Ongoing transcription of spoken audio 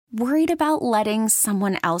Worried about letting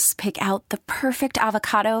someone else pick out the perfect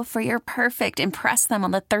avocado for your perfect impress them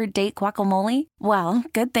on the third date guacamole? Well,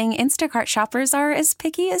 good thing Instacart shoppers are as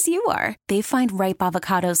picky as you are. They find ripe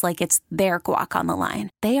avocados like it's their guac on the line.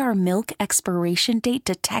 They are milk expiration date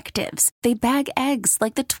detectives. They bag eggs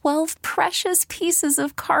like the 12 precious pieces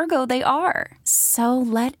of cargo they are. So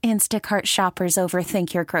let Instacart shoppers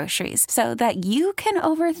overthink your groceries so that you can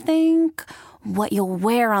overthink what you'll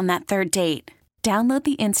wear on that third date. Download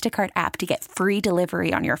the Instacart app to get free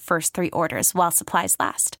delivery on your first 3 orders while supplies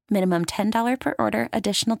last. Minimum $10 per order.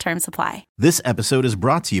 Additional terms apply. This episode is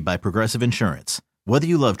brought to you by Progressive Insurance. Whether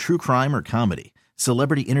you love true crime or comedy,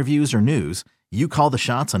 celebrity interviews or news, you call the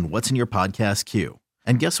shots on what's in your podcast queue.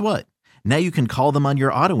 And guess what? Now you can call them on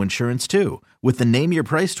your auto insurance too with the Name Your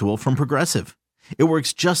Price tool from Progressive. It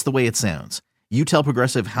works just the way it sounds. You tell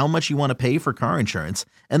Progressive how much you want to pay for car insurance,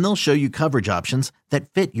 and they'll show you coverage options that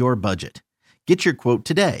fit your budget. Get your quote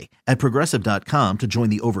today at Progressive.com to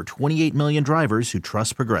join the over 28 million drivers who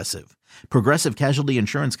trust Progressive. Progressive Casualty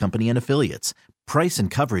Insurance Company and Affiliates. Price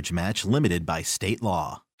and coverage match limited by state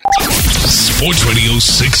law. Sports Radio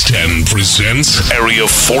 610 presents Area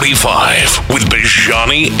 45 with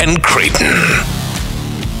Bijani and Creighton.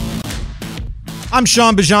 I'm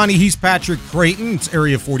Shaun Bijani. He's Patrick Creighton. It's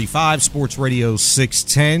Area 45, Sports Radio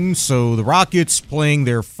 610. So the Rockets playing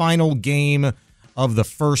their final game of the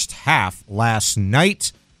first half last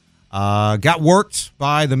night. Got worked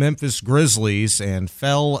by the Memphis Grizzlies and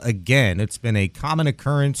fell again. It's been a common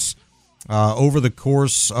occurrence over the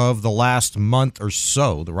course of the last month or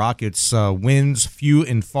so. The Rockets wins few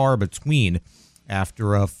and far between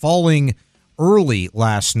after falling early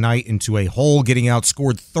last night into a hole, getting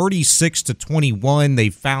outscored 36-21. They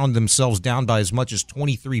found themselves down by as much as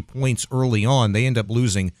 23 points early on. They end up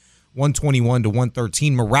losing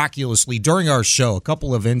 121-113. Miraculously, during our show, a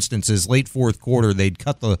couple of instances, late fourth quarter, they'd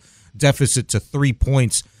cut the deficit to 3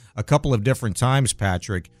 points a couple of different times,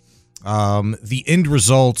 Patrick. The end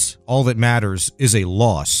result, all that matters, is a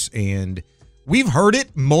loss. And we've heard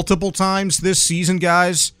it multiple times this season,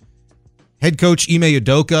 guys. Head coach Ime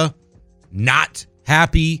Udoka not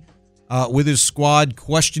happy with his squad,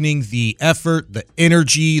 questioning the effort, the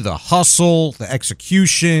energy, the hustle, the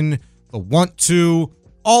execution, the want to.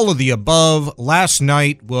 All of the above. Last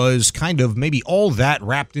night was kind of maybe all that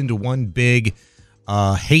wrapped into one big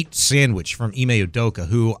hate sandwich from Ime Udoka,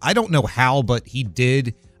 who I don't know how, but he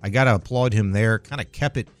did. I got to applaud him there. Kind of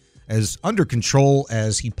kept it as under control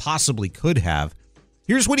as he possibly could have.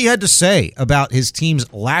 Here's what he had to say about his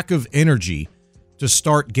team's lack of energy to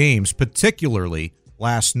start games, particularly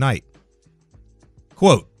last night.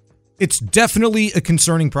 Quote, "It's definitely a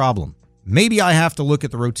concerning problem. Maybe I have to look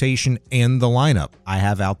at the rotation and the lineup I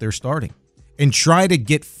have out there starting and try to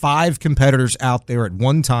get 5 competitors out there at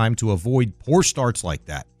one time to avoid poor starts like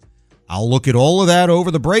that. I'll look at all of that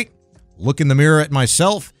over the break, look in the mirror at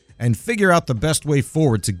myself, and figure out the best way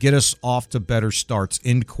forward to get us off to better starts."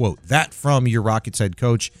 End quote. That from your Rockets head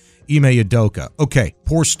coach, Ime Udoka. Okay,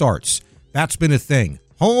 poor starts. That's been a thing.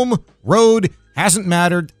 Home, road, hasn't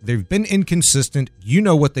mattered. They've been inconsistent. You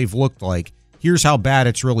know what they've looked like. Here's how bad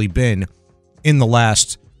it's really been in the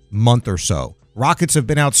last month or so. Rockets have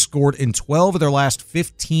been outscored in 12 of their last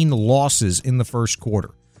 15 losses in the first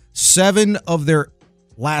quarter. 7 of their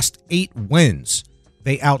last 8 wins,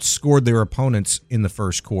 they outscored their opponents in the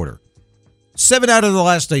first quarter. 7 out of the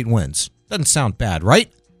last 8 wins. Doesn't sound bad,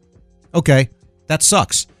 right? Okay, that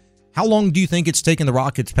sucks. How long do you think it's taken the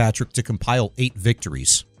Rockets, Patrick, to compile 8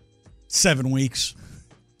 victories? 7 weeks.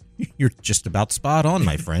 You're just about spot on,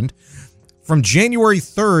 my friend. From January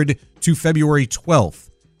 3rd to February 12th,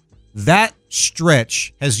 that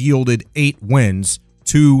stretch has yielded 8 wins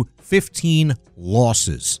to 15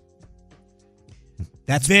 losses.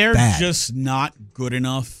 They're bad. just not good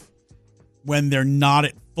enough when they're not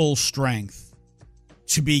at full strength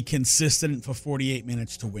to be consistent for 48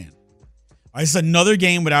 minutes to win. This is another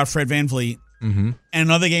game without Fred VanVleet, and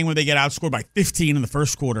another game where they get outscored by 15 in the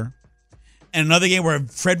first quarter. And another game where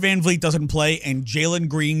Fred VanVleet doesn't play and Jalen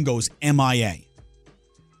Green goes MIA.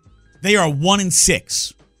 They are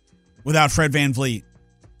 1-6 without Fred VanVleet.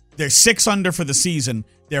 They're 6 under for the season.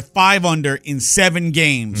 They're 5 under in 7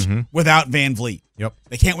 games without VanVleet. Yep.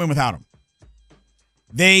 They can't win without him.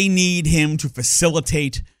 They need him to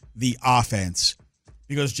facilitate the offense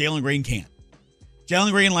because Jalen Green can't.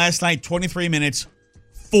 Jalen Green last night, 23 minutes,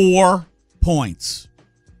 4 points,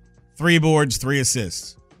 3 boards, 3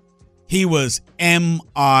 assists. He was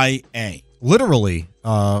MIA. Literally,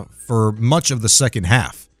 for much of the second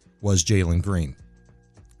half, was Jalen Green.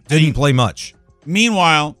 Didn't play much.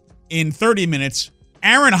 Meanwhile, in 30 minutes,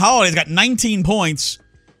 Aaron Holiday's got 19 points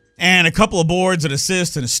and a couple of boards, an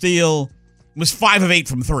assist, and a steal. It was 5 of 8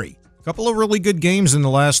 from 3. A couple of really good games in the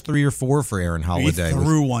last 3 or 4 for Aaron Holiday. He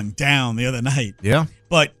threw one down the other night. Yeah.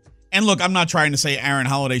 And look, I'm not trying to say Aaron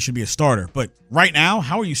Holiday should be a starter, but right now,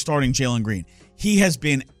 how are you starting Jalen Green? He has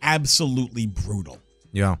been absolutely brutal.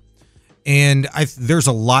 Yeah. And there's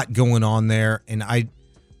a lot going on there, and I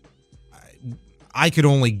could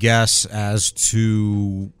only guess as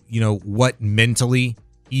to, what mentally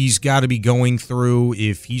he's got to be going through,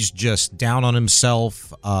 if he's just down on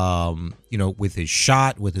himself, with his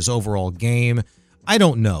shot, with his overall game. I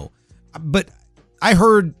don't know. But I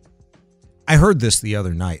heard this the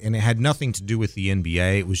other night, and it had nothing to do with the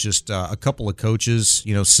NBA. It was just a couple of coaches,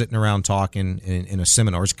 sitting around talking in a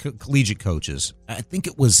seminar. It was collegiate coaches. I think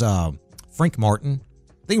it was Frank Martin.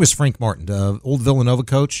 The old Villanova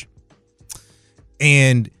coach.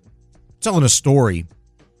 And telling a story.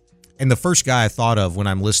 And the first guy I thought of when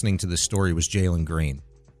I'm listening to this story was Jalen Green.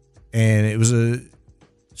 And it was a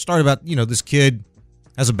story about, this kid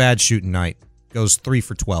has a bad shooting night, goes 3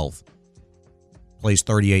 for 12, plays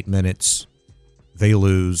 38 minutes. They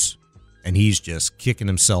lose, and he's just kicking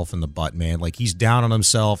himself in the butt, man. Like, he's down on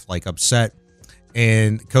himself, like upset.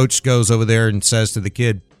 And coach goes over there and says to the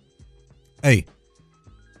kid, "Hey,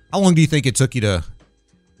 how long do you think it took you to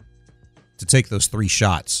take those 3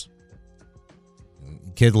 shots?"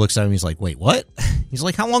 The kid looks at him, he's like, "Wait, what?" He's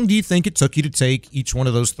like, "How long do you think it took you to take each one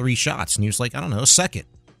of those 3 shots?" And he was like, "I don't know, a second."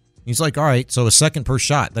 He's like, "All right, so a second per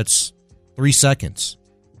shot, that's 3 seconds.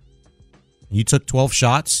 You took 12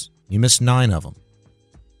 shots, you missed 9 of them.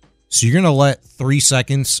 So you're going to let 3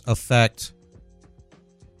 seconds affect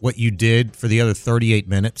what you did for the other 38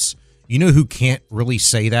 minutes? You know who can't really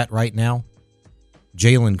say that right now?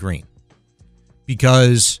 Jalen Green.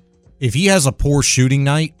 Because if he has a poor shooting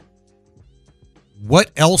night, what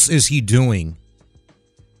else is he doing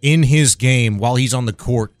in his game while he's on the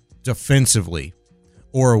court defensively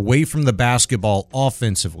or away from the basketball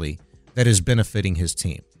offensively that is benefiting his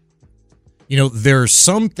team? There's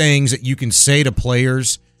some things that you can say to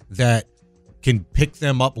players that can pick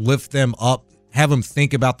them up, lift them up, have them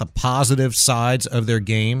think about the positive sides of their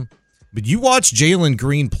game. But you watch Jalen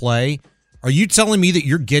Green play, are you telling me that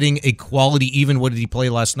you're getting a quality, even what did he play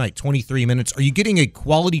last night, 23 minutes? Are you getting a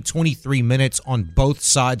quality 23 minutes on both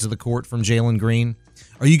sides of the court from Jalen Green?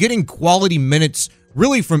 Are you getting quality minutes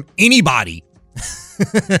really from anybody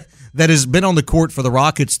that has been on the court for the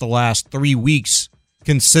Rockets the last 3 weeks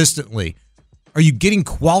consistently? Are you getting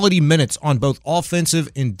quality minutes on both offensive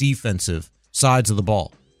and defensive sides of the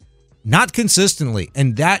ball? Not consistently,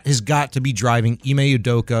 and that has got to be driving Ime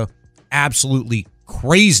Udoka absolutely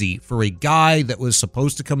crazy for a guy that was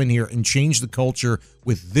supposed to come in here and change the culture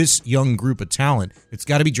with this young group of talent. It's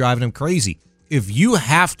got to be driving him crazy. If you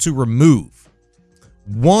have to remove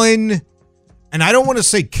one, and I don't want to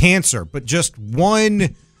say cancer, but just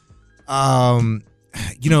one,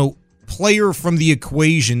 player from the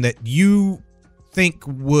equation that you think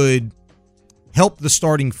would help the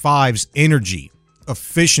starting five's energy,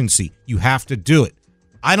 efficiency, you have to do it.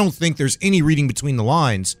 I don't think there's any reading between the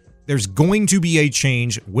lines. There's going to be a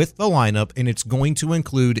change with the lineup, and it's going to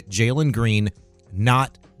include Jalen Green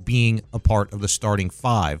not being a part of the starting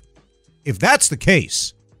 5. If that's the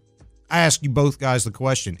case, I ask you both guys the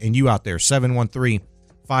question, and you out there,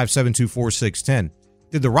 713-572-4610.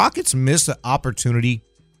 Did the Rockets miss an opportunity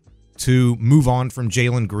to move on from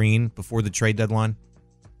Jalen Green before the trade deadline?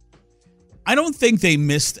 I don't think they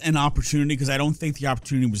missed an opportunity because I don't think the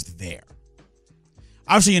opportunity was there.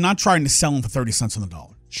 Obviously, you're not trying to sell him for 30 cents on the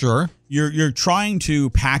dollar. Sure. You're trying to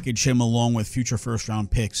package him along with future first-round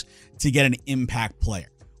picks to get an impact player.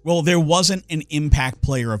 Well, there wasn't an impact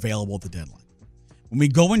player available at the deadline. When we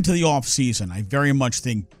go into the offseason, I very much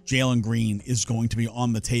think Jalen Green is going to be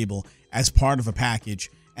on the table as part of a package,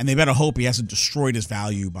 and they better hope he hasn't destroyed his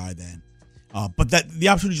value by then. But that the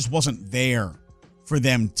opportunity just wasn't there for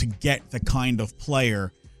them to get the kind of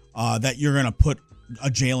player that you're going to put a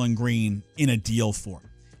Jalen Green in a deal for.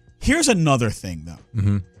 Here's another thing, though.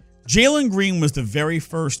 Mm-hmm. Jalen Green was the very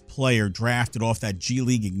first player drafted off that G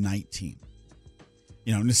League Ignite team.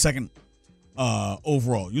 In the second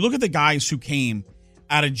overall. You look at the guys who came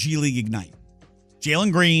out of G League Ignite.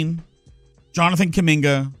 Jalen Green, Jonathan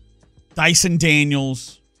Kuminga, Dyson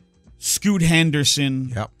Daniels, Scoot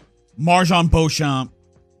Henderson, Marjon Beauchamp,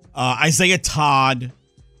 Isaiah Todd.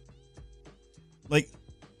 Like,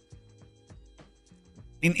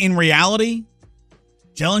 in reality,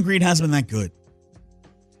 Jalen Green hasn't been that good.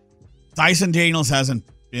 Dyson Daniels hasn't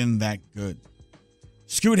been that good.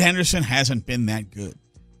 Scoot Henderson hasn't been that good.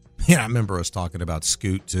 Yeah, I remember us talking about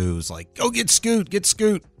Scoot, too. It was like, go get Scoot.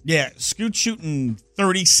 Yeah, Scoot shooting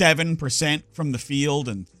 37% from the field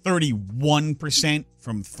and 31%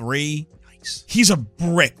 from three. Nice. He's a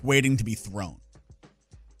brick waiting to be thrown.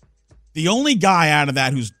 The only guy out of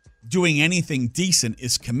that who's doing anything decent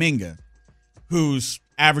is Kuminga, who's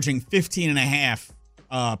averaging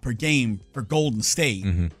 15.5 per game for Golden State.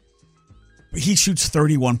 Mm-hmm. But he shoots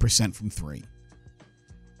 31% from three.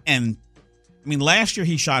 And, I mean, last year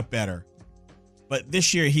he shot better. But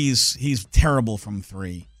this year he's terrible from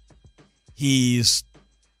three. He's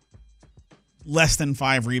less than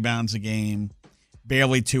 5 rebounds a game,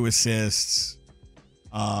 barely 2 assists.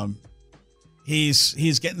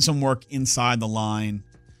 He's getting some work inside the line.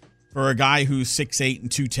 For a guy who's 6'8"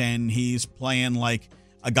 and 210, he's playing like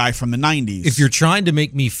a guy from the 90s. If you're trying to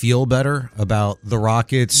make me feel better about the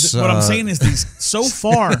Rockets... what I'm saying is these so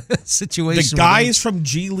far, situation the guys from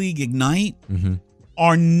G League Ignite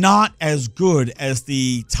are not as good as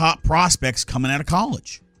the top prospects coming out of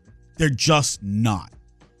college. They're just not.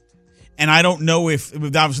 And I don't know if,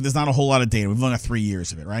 obviously there's not a whole lot of data. We've only got 3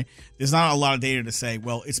 years of it, right? There's not a lot of data to say,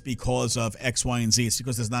 well, it's because of X, Y, and Z. It's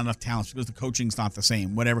because there's not enough talent. It's because the coaching's not the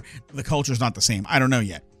same. Whatever. The culture's not the same. I don't know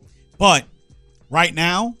yet. But right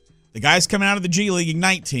now, the guys coming out of the G League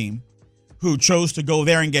Ignite team who chose to go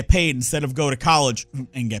there and get paid instead of go to college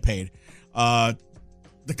and get paid, the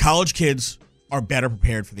college kids are better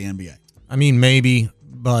prepared for the NBA. I mean, maybe.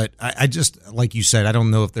 But I just, like you said, I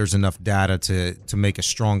don't know if there's enough data to make a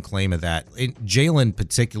strong claim of that. Jalen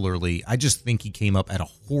particularly, I just think he came up at a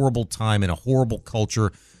horrible time in a horrible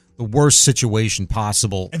culture, the worst situation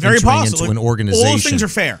possible. And very possible. Into an organization. All those things are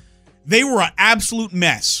fair. They were an absolute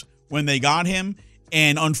mess when they got him,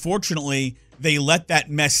 and unfortunately, they let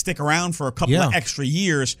that mess stick around for a couple of extra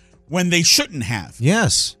years when they shouldn't have.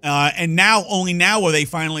 Yes. And only now are they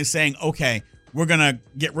finally saying, okay, we're going to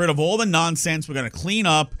get rid of all the nonsense. We're going to clean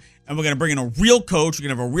up, and we're going to bring in a real coach. We're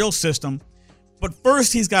going to have a real system. But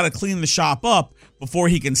first, he's got to clean the shop up before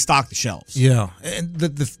he can stock the shelves. Yeah. And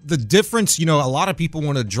the difference, a lot of people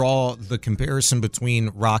want to draw the comparison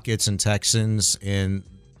between Rockets and Texans and,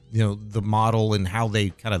 the model and how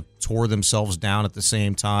they kind of tore themselves down at the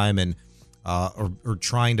same time and or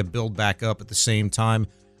trying to build back up at the same time.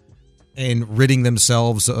 And ridding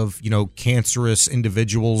themselves of, cancerous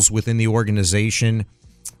individuals within the organization.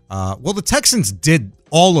 Well, the Texans did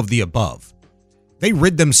all of the above. They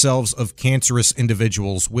rid themselves of cancerous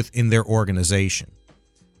individuals within their organization.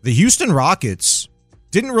 The Houston Rockets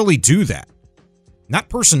didn't really do that. Not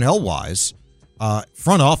personnel-wise,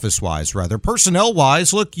 front office-wise, rather.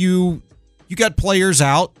 Personnel-wise, look, you got players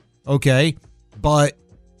out, okay, but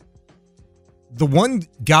the one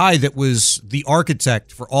guy that was the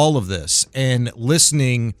architect for all of this and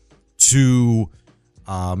listening to,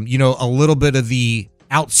 a little bit of the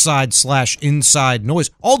outside/inside noise,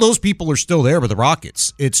 all those people are still there with the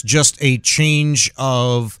Rockets. It's just a changing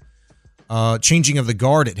of the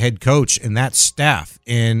guard at head coach and that staff,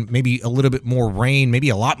 and maybe a little bit more rain, maybe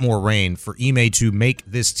a lot more rain for Ime to make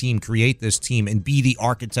this team, create this team, and be the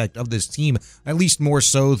architect of this team, at least more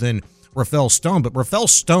so than Rafael Stone. But Rafael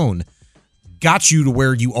Stone got you to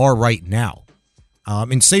where you are right now.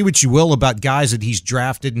 And say what you will about guys that he's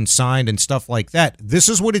drafted and signed and stuff like that. This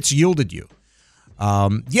is what it's yielded you.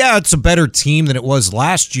 It's a better team than it was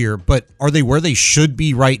last year, but are they where they should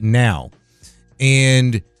be right now?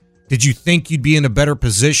 And did you think you'd be in a better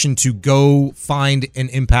position to go find an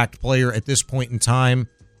impact player at this point in time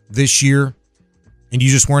this year, and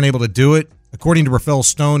you just weren't able to do it? According to Rafael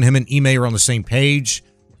Stone, him and Ime are on the same page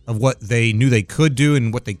of what they knew they could do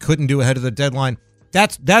and what they couldn't do ahead of the deadline.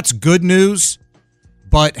 That's good news,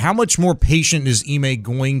 but how much more patient is Ime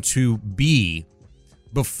going to be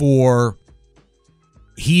before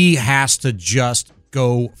he has to just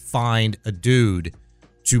go find a dude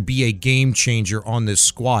to be a game changer on this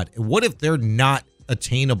squad? What if they're not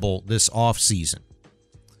attainable this offseason?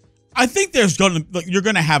 I think you're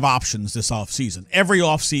going to have options this offseason. Every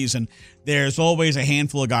offseason, there's always a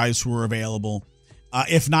handful of guys who are available.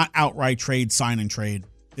 If not outright trade, sign and trade.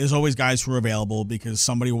 There's always guys who are available because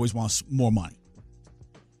somebody always wants more money.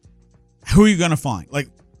 Who are you going to find? Like,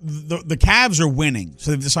 the Cavs are winning,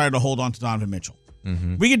 so they've decided to hold on to Donovan Mitchell.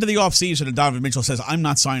 Mm-hmm. We get to the offseason and Donovan Mitchell says, I'm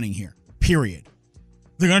not signing here, period.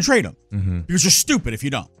 They're going to trade him because you're stupid if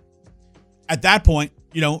you don't. At that point,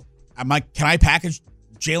 can I package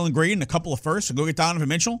Jalen Green and a couple of firsts and go get Donovan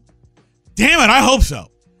Mitchell? Damn it, I hope so,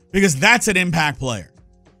 because that's an impact player.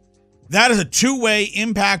 That is a two-way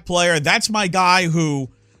impact player. That's my guy who,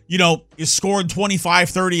 is scoring 25,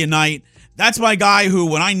 30 a night. That's my guy who,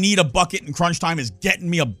 when I need a bucket in crunch time, is getting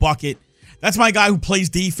me a bucket. That's my guy who plays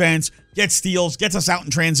defense, gets steals, gets us out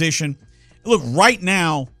in transition. Look, right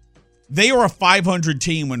now, they are a 500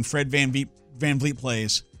 team when Fred VanVleet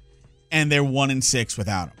plays, and they're 1-6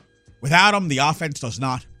 without him. Without him, the offense does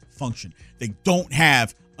not function. They don't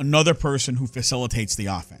have another person who facilitates the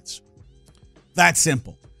offense. That's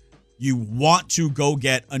simple. You want to go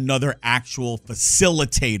get another actual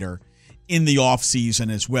facilitator in the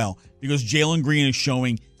offseason as well, because Jalen Green is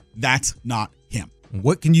showing that's not him.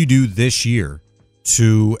 What can you do this year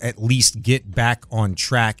to at least get back on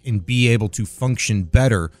track and be able to function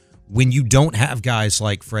better when you don't have guys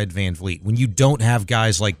like Fred VanVleet, when you don't have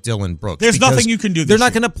guys like Dylan Brooks? There's nothing you can do this They're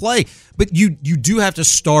not year. going to play. But you do have to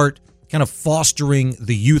start kind of fostering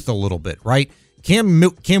the youth a little bit, right? Cam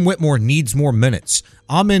Whitmore needs more minutes.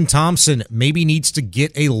 Amen Thompson maybe needs to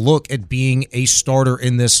get a look at being a starter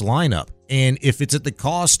in this lineup. And if it's at the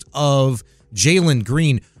cost of Jalen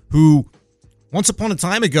Green, who once upon a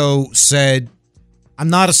time ago said, I'm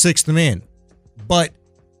not a sixth man, but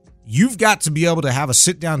you've got to be able to have a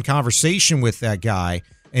sit-down conversation with that guy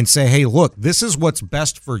and say, hey, look, this is what's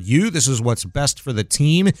best for you. This is what's best for the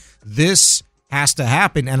team. This has to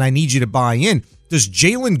happen, and I need you to buy in. Does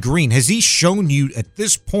Jalen Green, has he shown you at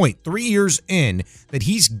this point, 3 years in, that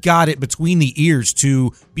he's got it between the ears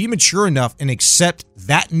to be mature enough and accept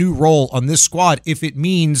that new role on this squad if it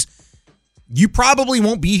means you probably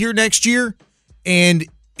won't be here next year, and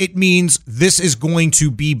it means this is going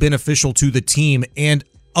to be beneficial to the team and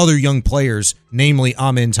other young players, namely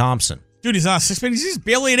Amen Thompson? Dude, he's not a sixth man. He's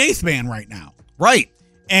barely an eighth man right now. Right.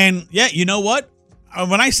 And, yeah, you know what?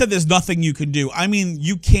 When I said there's nothing you can do, I mean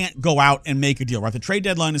you can't go out and make a deal, right? The trade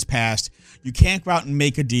deadline is passed. You can't go out and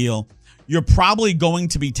make a deal. You're probably going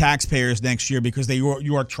to be taxpayers next year because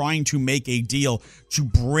you are trying to make a deal to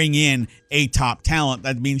bring in a top talent.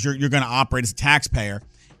 That means you're going to operate as a taxpayer.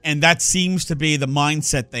 And that seems to be the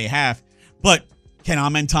mindset they have. But can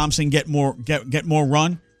Amen Thompson get more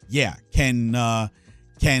run? Yeah. Can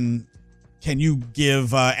you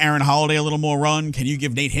give Aaron Holiday a little more run? Can you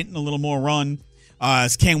give Nate Hinton a little more run?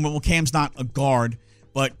 Cam's not a guard,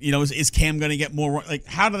 but is Cam going to get more run? Like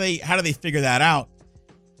how do they figure that out?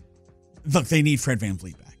 Look, they need Fred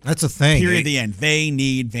VanVleet back. That's a thing. Period. The end. They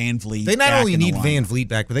need VanVleet. They not only need VanVleet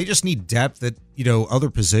back, but they just need depth at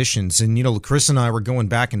other positions. And Chris and I were going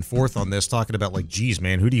back and forth on this, talking about like, geez,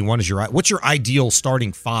 man, who do you want as what's your ideal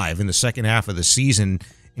starting five in the second half of the season?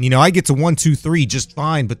 And I get to 1, 2, 3 just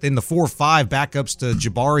fine, but then the 4, 5 backups to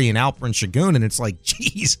Jabari and Alperen Şengün, and it's like,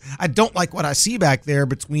 geez, I don't like what I see back there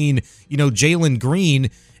between Jalen Green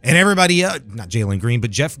and everybody else. Not Jalen Green,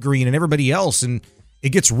 but Jeff Green and everybody else, and it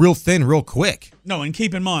gets real thin real quick. No, and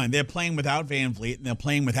keep in mind, they're playing without VanVleet, and they're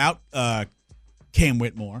playing without Cam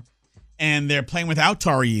Whitmore, and they're playing without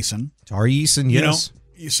Tari Eason. Tari Eason, yes.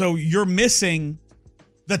 So you're missing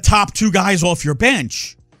the top two guys off your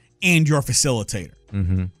bench and your facilitator.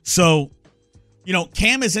 Mm-hmm. So,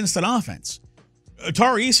 Cam is instant offense.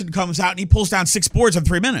 Tari Eason comes out and he pulls down 6 boards in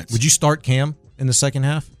 3 minutes. Would you start Cam in the second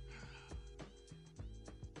half?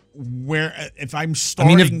 If I'm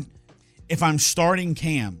starting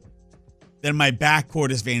Cam, then my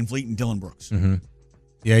backcourt is VanVleet and Dylan Brooks. Mm-hmm.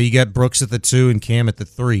 Yeah, you got Brooks at the 2 and Cam at the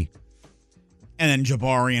 3. And then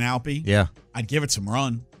Jabari and Alpi. Yeah. I'd give it some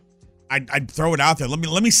run. I'd throw it out there.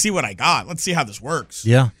 Let me see what I got. Let's see how this works.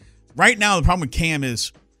 Yeah. Right now, the problem with Cam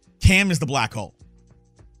is the black hole.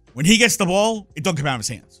 When he gets the ball, it don't come out of his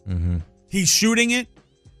hands. Mm-hmm. He's shooting it,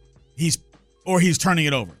 he's turning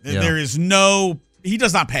it over. Yeah. There is he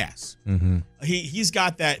does not pass. Mm-hmm. He's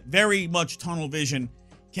got that very much tunnel vision.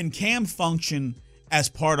 Can Cam function as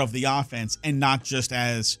part of the offense and not just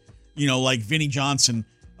as, like Vinnie Johnson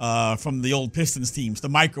from the old Pistons teams? The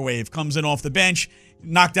microwave comes in off the bench,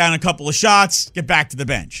 knock down a couple of shots, get back to the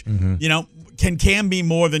bench. Mm-hmm. Can Cam be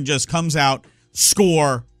more than just comes out,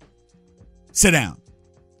 score, sit down?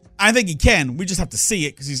 I think he can. We just have to see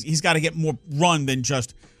it because he's got to get more run than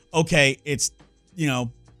just, okay, it's,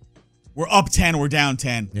 we're up 10, we're down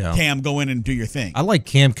 10. Yeah. Cam, go in and do your thing. I like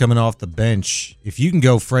Cam coming off the bench. If you can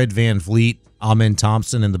go Fred VanVleet, Amen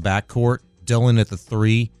Thompson in the backcourt, Dylan at the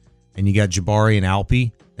 3, and you got Jabari and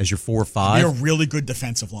Alpi as your 4, 5. They're a really good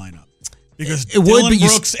defensive lineup because It would, Dylan but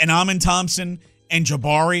Brooks and Amen Thompson and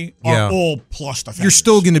Jabari are all plus defenders. You're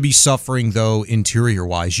still going to be suffering, though,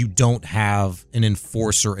 interior-wise. You don't have an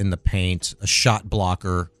enforcer in the paint, a shot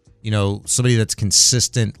blocker, somebody that's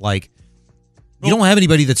consistent. Like, you don't have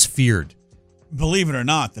anybody that's feared. Believe it or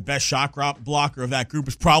not, the best shot blocker of that group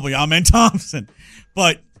is probably Amen Thompson.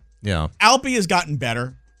 But yeah, Alpi has gotten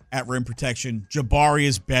better at rim protection. Jabari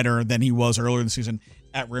is better than he was earlier in the season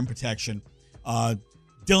at rim protection.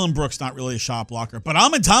 Dylan Brooks, not really a shot blocker, but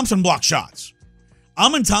Amen Thompson blocks shots.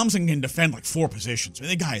 Amin Thompson can defend like 4 positions. I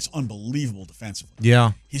mean, the guy is unbelievable defensively.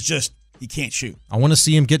 Yeah. He can't shoot. I want to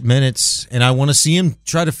see him get minutes, and I want to see him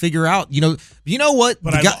try to figure out, you know what?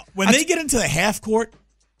 But when they get into the half court,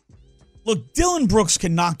 look, Dylan Brooks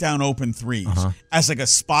can knock down open threes as like a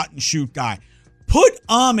spot and shoot guy. Put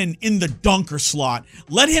Amin in the dunker slot.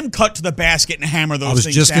 Let him cut to the basket and hammer those things down. I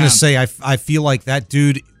was just going to say, I feel like that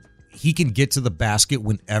dude, he can get to the basket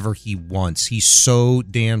whenever he wants. He's so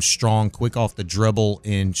damn strong, quick off the dribble,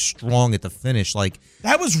 and strong at the finish. Like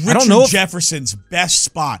that was Richard Jefferson's best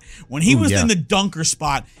spot when he was in the dunker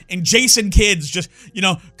spot, and Jason Kidd's just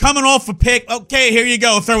coming off a pick. Okay, here you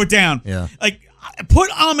go, throw it down. Yeah, like put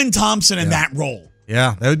Amin Thompson in that role.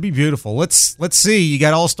 Yeah, that would be beautiful. Let's see. You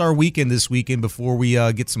got All-Star Weekend this weekend before we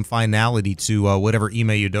get some finality to whatever Ime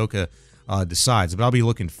Udoka decides. But I'll be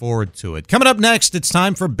looking forward to it. Coming up next, it's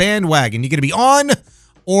time for Bandwagon. You going to be on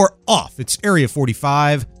or off? It's Area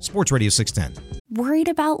 45, Sports Radio 610. Worried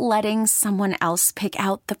about letting someone else pick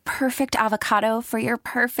out the perfect avocado for your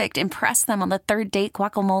perfect impress them on the third date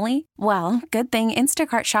guacamole? Well, good thing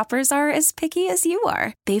Instacart shoppers are as picky as you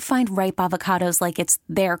are. They find ripe avocados like it's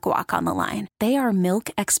their guac on the line. They are milk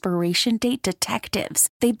expiration date detectives.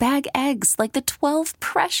 They bag eggs like the 12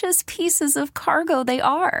 precious pieces of cargo they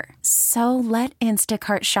are. So let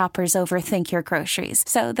Instacart shoppers overthink your groceries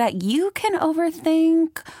so that you can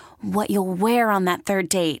overthink what you'll wear on that third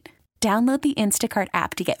date. Download the Instacart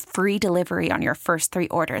app to get free delivery on your first 3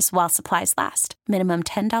 orders while supplies last. Minimum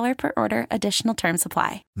 $10 per order. Additional terms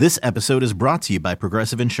apply. This episode is brought to you by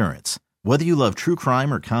Progressive Insurance. Whether you love true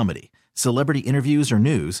crime or comedy, celebrity interviews or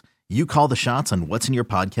news, you call the shots on what's in your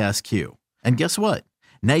podcast queue. And guess what?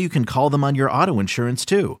 Now you can call them on your auto insurance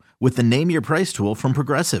too with the Name Your Price tool from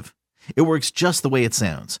Progressive. It works just the way it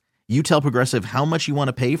sounds. You tell Progressive how much you want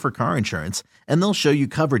to pay for car insurance, and they'll show you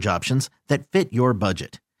coverage options that fit your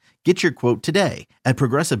budget. Get your quote today at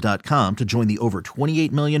Progressive.com to join the over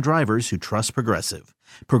 28 million drivers who trust Progressive.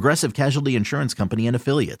 Progressive Casualty Insurance Company and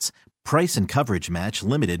Affiliates. Price and coverage match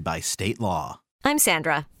limited by state law. I'm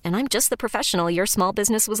Sandra, and I'm just the professional your small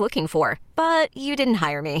business was looking for. But you didn't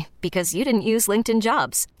hire me because you didn't use LinkedIn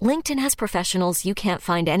Jobs. LinkedIn has professionals you can't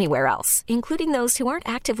find anywhere else, including those who aren't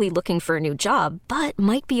actively looking for a new job, but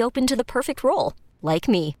might be open to the perfect role, like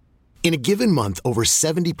me. In a given month, over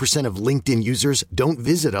 70% of LinkedIn users don't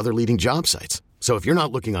visit other leading job sites. So if you're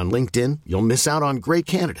not looking on LinkedIn, you'll miss out on great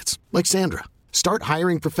candidates like Sandra. Start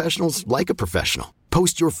hiring professionals like a professional.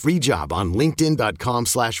 Post your free job on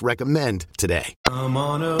linkedin.com/recommend today. I'm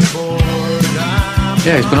on a board.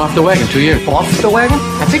 Yeah, he's been off the wagon 2 years. Off the wagon?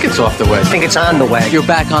 I think it's off the wagon. I think it's on the wagon. You're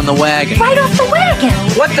back on the wagon. Right off the wagon.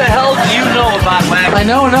 What the hell do you know about wagons? I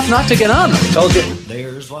know enough not to get on them. Told you.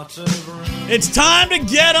 There's lots of room. It's time to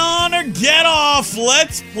get on or get off.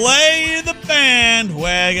 Let's play the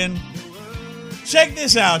bandwagon. Check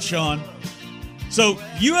this out, Shaun. So,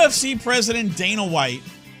 UFC President Dana White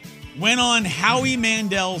went on Howie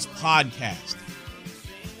Mandel's podcast.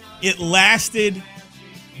 It lasted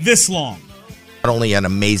this long. Not only an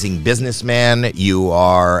amazing businessman, you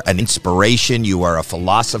are an inspiration, you are a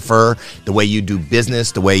philosopher. The way you do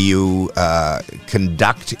business, the way you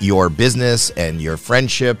conduct your business and your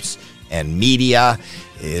friendships and media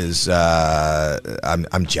is,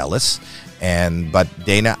 I'm jealous. But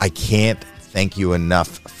Dana, I can't thank you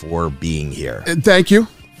enough for being here. Thank you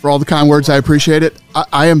for all the kind words. I appreciate it.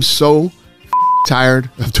 I am so tired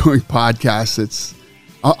of doing podcasts.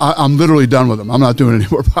 I'm literally done with them. I'm not doing any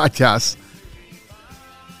more podcasts.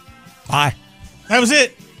 Bye. That was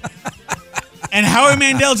it. And Howie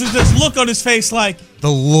Mandel just this look on his face like... The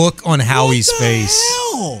look on Howie's face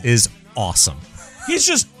hell? is awesome. He's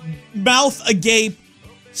just mouth agape,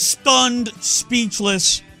 stunned,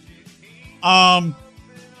 speechless. I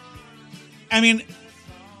mean,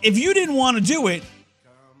 if you didn't want to do it,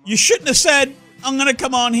 you shouldn't have said, I'm going to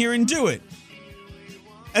come on here and do it.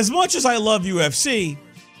 As much as I love UFC,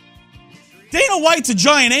 Dana White's a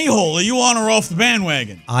giant a-hole. Are you on or off the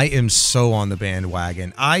bandwagon? I am so on the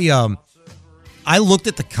bandwagon. I looked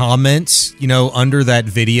at the comments, under that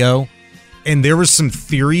video, and there were some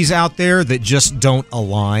theories out there that just don't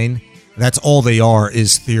align. That's all they are,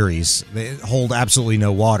 is theories. They hold absolutely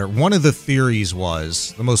no water. One of the theories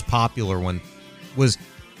was, the most popular one, was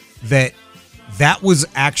that was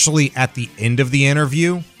actually at the end of the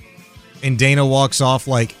interview, and Dana walks off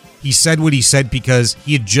like he said what he said because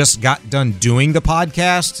he had just got done doing the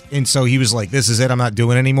podcast, and so he was like, this is it, I'm not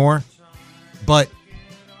doing it anymore. But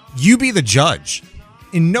you be the judge.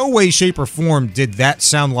 In no way, shape, or form did that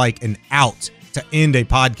sound like an out to end a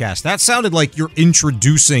podcast. That sounded like you're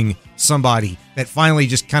introducing somebody that finally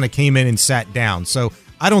just kind of came in and sat down. So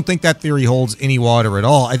I don't think that theory holds any water at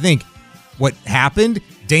all. I think what happened.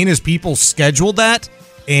 Dana's people scheduled that,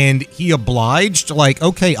 and he obliged, like,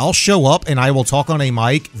 okay, I'll show up and I will talk on a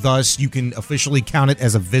mic. Thus, you can officially count it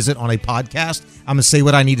as a visit on a podcast. I'm going to say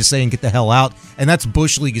what I need to say and get the hell out. And that's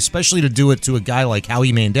Bush League, especially to do it to a guy like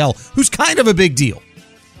Howie Mandel, who's kind of a big deal.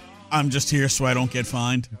 I'm just here so I don't get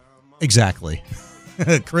fined. Exactly.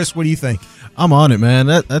 Chris, what do you think? I'm on it, man.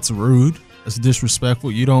 That's rude. That's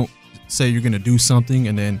disrespectful. You don't say you're going to do something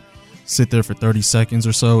and then sit there for 30 seconds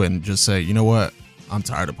or so and just say, you know what, I'm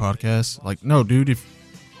tired of podcasts. Like, no, dude, if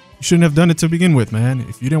you shouldn't have done it to begin with, man.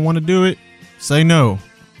 If you didn't want to do it, say no.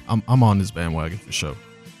 I'm on this bandwagon for sure.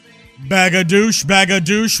 Bag a douche,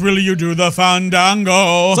 will you do the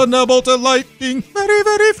fandango? Thunderbolt of lightning, very,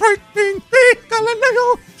 very frightening.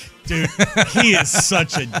 Galileo. Dude, he is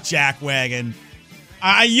such a jackwagon.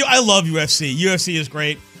 I love UFC. UFC is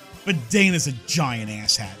great, but Dana's a giant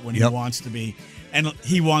asshat when he wants to be. And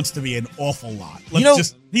he wants to be an awful lot.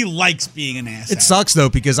 He likes being an asshat. It sucks, though,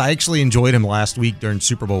 because I actually enjoyed him last week during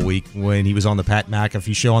Super Bowl week when he was on the Pat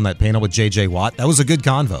McAfee show on that panel with J.J. Watt. That was a good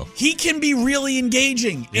convo. He can be really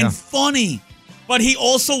engaging and funny, but he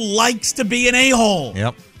also likes to be an a-hole.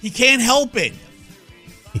 Yep. He can't help it.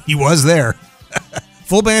 He was there.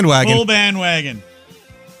 Full bandwagon. Full bandwagon.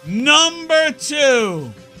 Number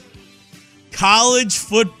 2. College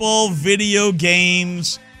football video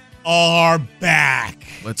games are back.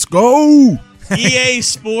 Let's go. EA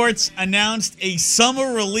Sports announced a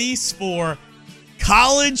summer release for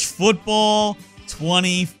College Football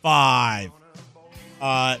 25.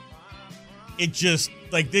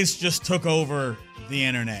 This just took over the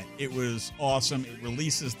internet. It was awesome. It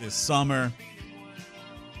releases this summer.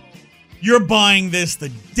 You're buying this the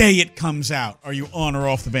day it comes out. Are you on or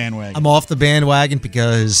off the bandwagon? I'm off the bandwagon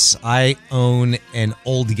because I own an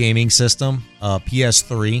old gaming system,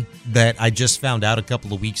 PS3, that I just found out a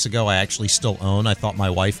couple of weeks ago I actually still own. I thought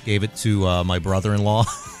my wife gave it to my brother-in-law.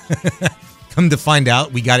 Come to find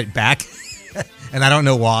out, we got it back, and I don't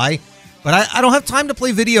know why. But I don't have time to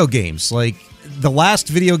play video games. Like, the last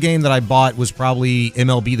video game that I bought was probably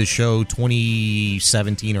MLB The Show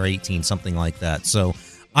 2017 or 18, something like that. So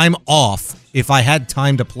I'm off. If I had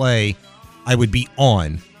time to play, I would be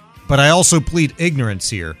on. But I also plead ignorance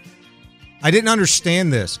here. I didn't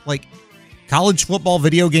understand this. Like, college football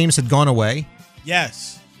video games had gone away?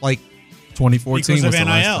 Yes. Like, 2014 because was of the NIL.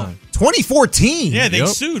 last time. 2014? Yeah, they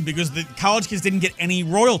sued because the college kids didn't get any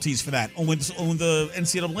royalties for that. Only the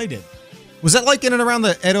NCAA did. Was that like in and around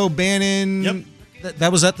the Ed O'Bannon? Yep.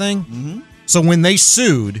 That was that thing? Mm-hmm. So when they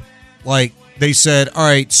sued, like, they said, all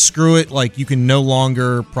right, screw it. Like, you can no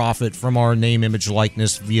longer profit from our name, image,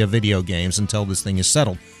 likeness via video games until this thing is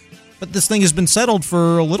settled. But this thing has been settled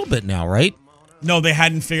for a little bit now, right? No, they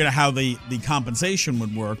hadn't figured out how the compensation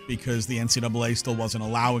would work because the NCAA still wasn't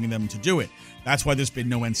allowing them to do it. That's why there's been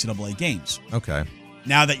no NCAA games. Okay.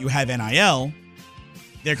 Now that you have NIL,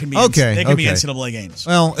 there can be NCAA games.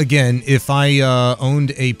 Well, again, if I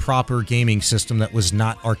owned a proper gaming system that was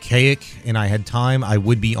not archaic and I had time, I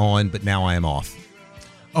would be on, but now I am off.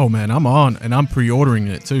 Oh, man, I'm on, and I'm pre-ordering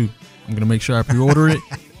it, too. I'm going to make sure I pre-order it,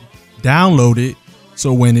 download it,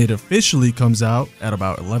 so when it officially comes out at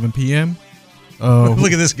about 11 p.m.,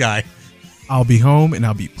 look at this guy. I'll be home, and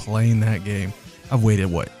I'll be playing that game. I've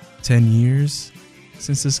waited, 10 years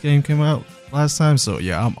since this game came out last time? So,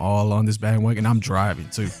 yeah, I'm all on this bandwagon. I'm driving,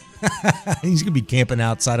 too. He's going to be camping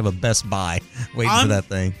outside of a Best Buy waiting for that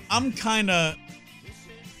thing. I'm kind of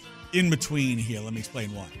in between here. Let me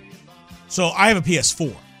explain why. So I have a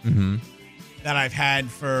PS4 that I've had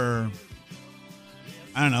for,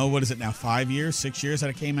 I don't know, what is it now, 5 years, 6 years that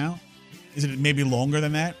it came out? Is it maybe longer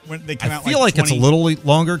than that? When they came out, I feel like it's a little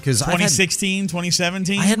longer because 2016,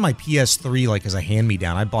 2017? I had my PS3 like as a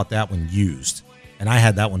hand-me-down. I bought that one used, and I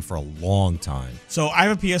had that one for a long time. So I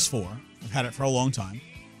have a PS4. I've had it for a long time.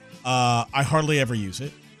 I hardly ever use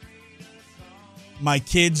it. My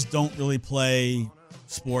kids don't really play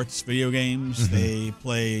sports video games. They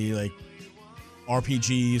play like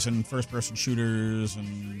RPGs and first-person shooters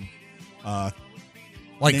and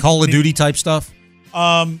like Call of Duty type stuff.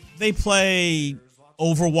 They play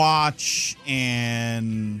Overwatch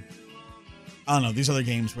and I don't know, these other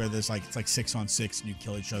games where there's it's like 6-on-6 and you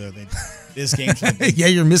kill each other. There's games like yeah,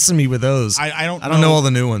 you're missing me with those. I don't know all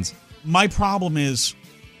the new ones. My problem is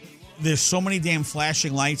there's so many damn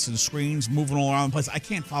flashing lights and screens moving all around the place. I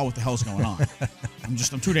can't follow what the hell's going on. I'm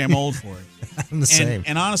too damn old for it. I'm the same.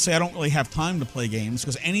 And honestly, I don't really have time to play games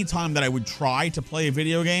because any time that I would try to play a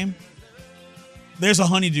video game, there's a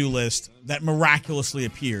honeydew list that miraculously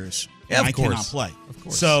appears and I cannot play. Of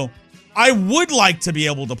course. So I would like to be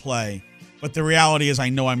able to play, but the reality is I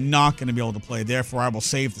know I'm not going to be able to play. Therefore, I will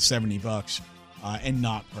save the $70 and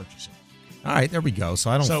not purchase it. All right, there we go. So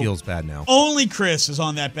I don't feel as bad now. Only Chris is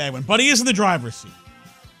on that bad one, but he is in the driver's seat.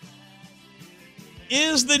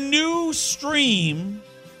 Is the new stream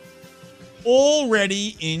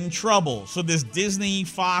already in trouble? So this Disney,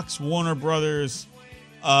 Fox, Warner Brothers,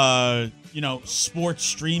 sports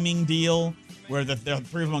streaming deal where the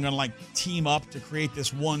three of them are going to team up to create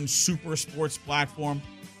this one super sports platform.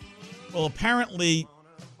 Well, apparently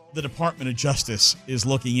the Department of Justice is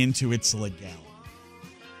looking into its legality.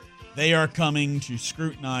 They are coming to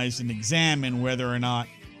scrutinize and examine whether or not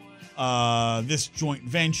this joint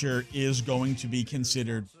venture is going to be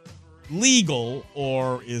considered legal,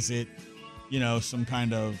 or is it, some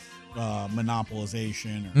kind of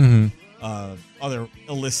monopolization or other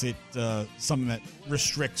illicit, something that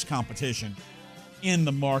restricts competition in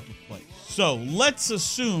the marketplace. So let's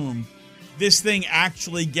assume this thing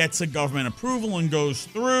actually gets a government approval and goes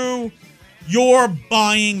through. You're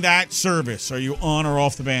buying that service. Are you on or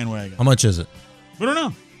off the bandwagon? How much is it? We don't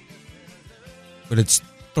know. But it's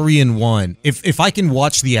 3-in-1. If I can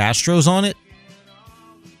watch the Astros on it,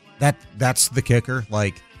 that's the kicker.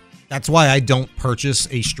 That's why I don't purchase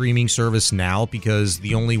a streaming service now, because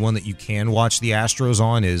the only one that you can watch the Astros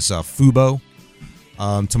on is Fubo,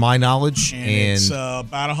 to my knowledge. And it's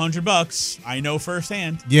about $100. I know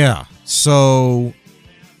firsthand. Yeah. So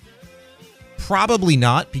probably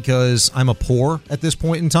not, because I'm a poor at this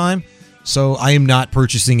point in time. So I am not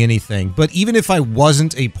purchasing anything. But even if I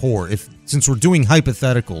wasn't a poor, since we're doing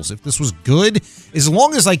hypotheticals, if this was good, as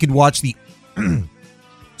long as I could watch the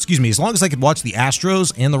as long as I could watch the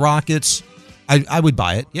Astros and the Rockets, I would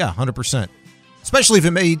buy it. Yeah, 100%. Especially if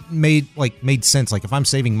it made sense. Like if I'm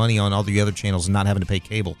saving money on all the other channels and not having to pay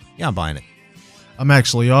cable, yeah, I'm buying it. I'm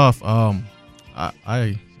actually off.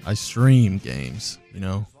 I stream games. You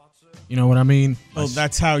know what I mean? Oh,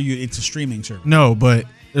 that's how it's a streaming service. No, but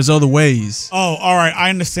there's other ways. Oh, all right. I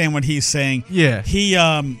understand what he's saying. Yeah. He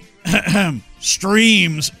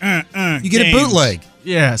streams. You get a bootleg.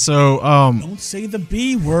 Yeah. So don't say the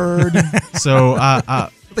B word. So are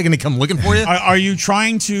they going to come looking for you? Are you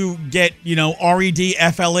trying to get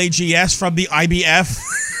REDFLAGS from the IBF?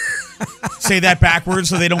 Say that backwards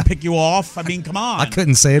so they don't pick you off. I mean, come on. I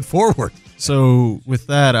couldn't say it forward. So with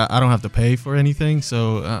that, I don't have to pay for anything,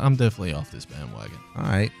 so I'm definitely off this bandwagon. All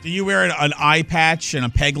right. Do you wear an eye patch and a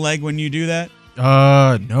peg leg when you do that?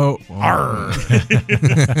 No.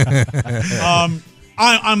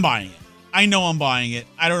 I'm buying it. I know I'm buying it.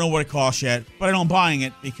 I don't know what it costs yet, but I know I'm buying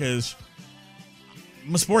it because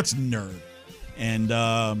I'm a sports nerd. And,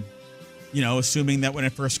 assuming that when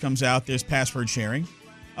it first comes out, there's password sharing,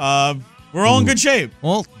 we're all in good shape.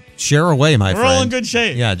 Well, share away, my friend. We're all in good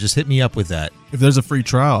shape. Yeah, just hit me up with that. If there's a free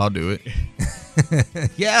trial, I'll do it.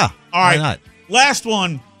 Yeah. All right. Why not? Last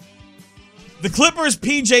one. The Clippers'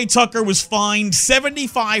 P.J. Tucker was fined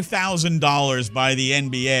 $75,000 by the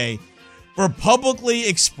NBA for publicly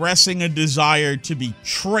expressing a desire to be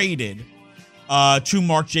traded to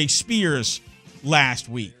Mark J. Spears last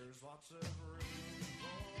week.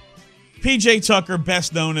 P.J. Tucker,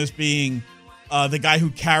 best known as being the guy who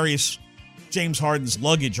carries James Harden's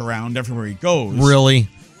luggage around everywhere he goes. Really?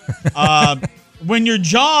 When your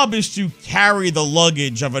job is to carry the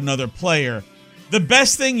luggage of another player, the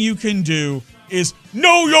best thing you can do is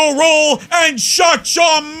know your role and shut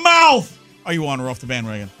your mouth. Are you on or off the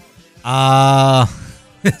bandwagon?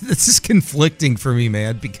 This is conflicting for me,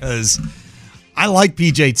 man, because I like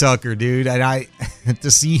PJ Tucker, dude, and I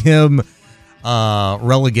to see him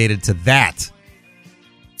relegated to that,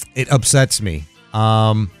 it upsets me.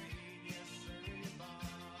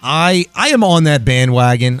 I am on that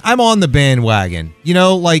bandwagon. I'm on the bandwagon.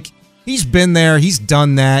 He's been there. He's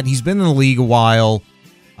done that. He's been in the league a while.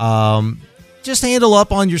 Just handle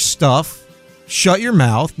up on your stuff. Shut your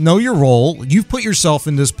mouth. Know your role. You've put yourself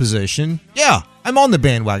in this position. Yeah, I'm on the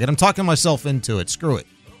bandwagon. I'm talking myself into it. Screw it.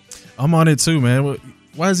 I'm on it too, man.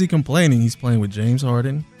 Why is he complaining? He's playing with James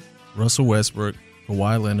Harden, Russell Westbrook,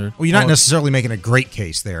 Kawhi Leonard. Well, you're not necessarily making a great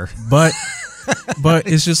case there. But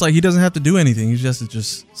it's just like he doesn't have to do anything. He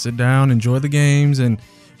just sit down, enjoy the games, and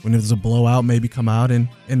when there's a blowout, maybe come out and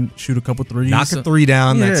shoot a couple threes. Knock a three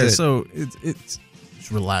down, that's it. So it's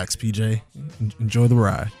just relax, PJ. Enjoy the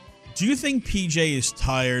ride. Do you think PJ is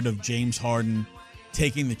tired of James Harden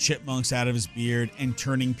taking the chipmunks out of his beard and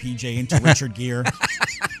turning PJ into Richard Gere?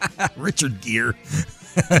 Richard Gere.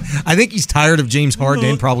 I think he's tired of James Harden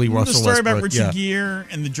and probably Russell Westbrook. The story about Richard Gere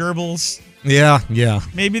and the gerbils. Yeah.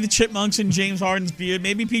 Maybe the chipmunks and James Harden's beard.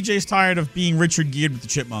 Maybe PJ's tired of being Richard Gere with the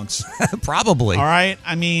chipmunks. Probably. All right.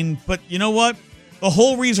 I mean, but you know what? The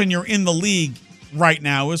whole reason you're in the league right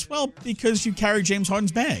now as well because you carry James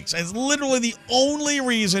Harden's bags. It's literally the only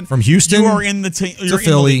reason from Houston you are in the team to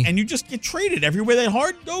Philly, and you just get traded everywhere that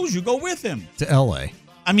Harden goes. You go with him to LA.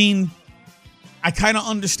 I mean, I kind of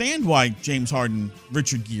understand why James Harden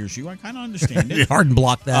Richard Gears you. I kind of understand it. Harden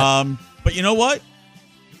blocked that. But you know what?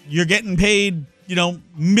 You're getting paid,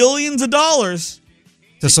 millions of dollars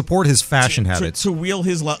to support his fashion habits, to wheel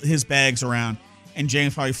his bags around, and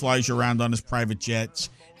James probably flies you around on his private jets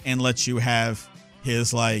and lets you have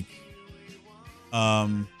his I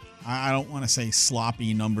don't want to say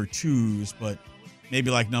sloppy number 2s, but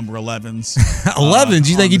maybe like number 11s. 11s?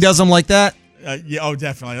 You think he does them like that? Yeah, oh,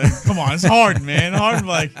 definitely. Come on, it's Harden, man. Harden,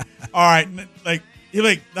 all right, he'll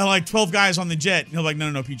like 12 guys on the jet. And he'll be like,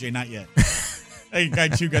 no, PJ, not yet. Hey, guy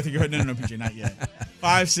 2, I think you're no, PJ, not yet.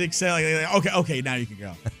 5, 6, 7. Okay, now you can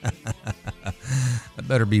go. That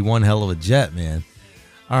better be one hell of a jet, man.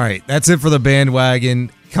 All right, that's it for the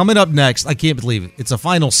bandwagon. Coming up next, I can't believe it. It's a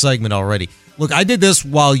final segment already. Look, I did this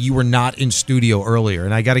while you were not in studio earlier,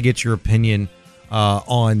 and I got to get your opinion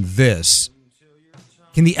on this.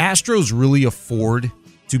 Can the Astros really afford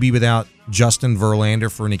to be without Justin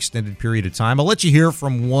Verlander for an extended period of time? I'll let you hear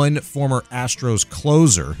from one former Astros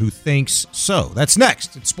closer who thinks so. That's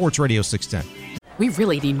next. It's Sports Radio 610. We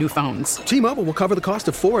really need new phones. T-Mobile will cover the cost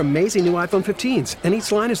of 4 amazing new iPhone 15s, and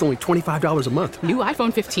each line is only $25 a month. New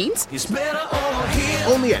iPhone 15s? It's better over here.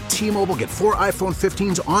 Only at T-Mobile, get 4 iPhone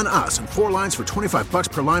 15s on us and 4 lines for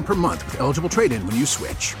 $25 per line per month with eligible trade-in when you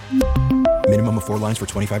switch. Minimum of 4 lines for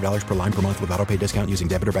 $25 per line per month with autopay discount using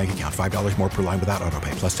debit or bank account. $5 more per line without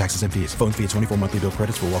autopay, plus taxes and fees. Phone fee at 24 monthly bill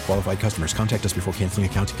credits for well-qualified customers. Contact us before canceling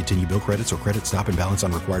account to continue bill credits or credit stop and balance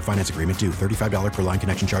on required finance agreement due. $35 per line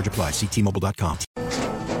connection charge applies. See T-Mobile.com.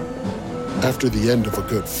 After the end of a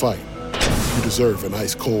good fight, you deserve an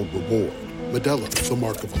ice-cold reward. Modelo is the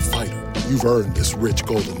mark of a fighter. You've earned this rich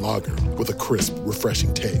golden lager with a crisp,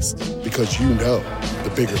 refreshing taste. Because you know,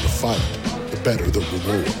 the bigger the fight, the better the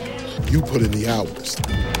reward. You put in the hours,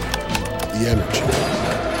 the energy,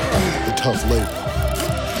 the tough labor.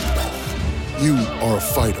 You are a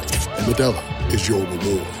fighter, and Modelo is your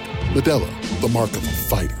reward. Modelo, the mark of a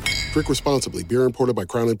fighter. Drink responsibly. Beer imported by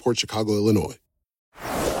Crown Imports, Chicago, Illinois.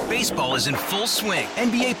 Baseball is in full swing.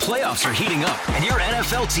 NBA playoffs are heating up, and your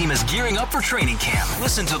NFL team is gearing up for training camp.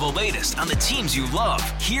 Listen to the latest on the teams you love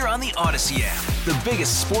here on the Odyssey app. The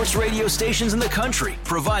biggest sports radio stations in the country,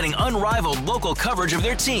 providing unrivaled local coverage of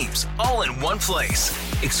their teams, all in one place.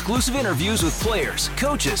 Exclusive interviews with players,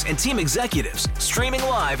 coaches, and team executives, streaming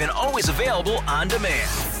live and always available on demand.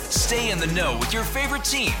 Stay in the know with your favorite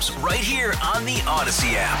teams right here on the Odyssey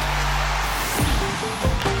app.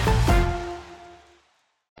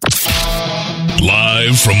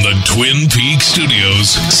 Live from the Twin Peaks studios,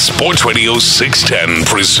 Sports Radio 610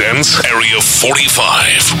 presents Area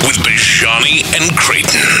 45 with Bijani and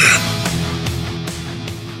Creighton.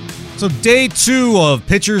 So day 2 of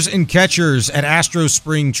pitchers and catchers at Astros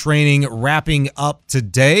spring training wrapping up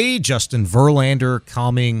today. Justin Verlander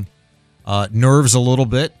calming nerves a little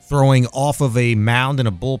bit, throwing off of a mound in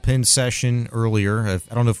a bullpen session earlier. I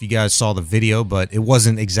don't know if you guys saw the video, but it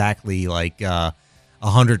wasn't exactly like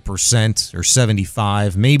 100% or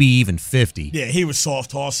 75, maybe even 50. Yeah, he was soft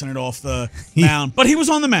tossing it off the mound, but he was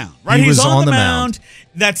on the mound, right? He was on the mound.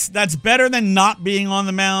 That's better than not being on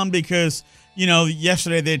the mound because,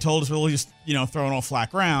 yesterday they told us, well, he's, throwing off flat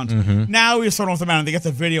ground. Mm-hmm. Now he's throwing off the mound, and they get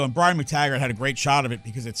the video, and Brian McTaggart had a great shot of it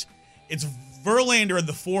because it's Verlander in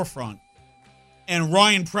the forefront and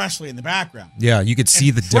Ryan Presley in the background. Yeah, you could see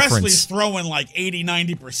the difference. Presley's throwing like 80,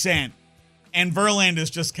 90%. And Verlander's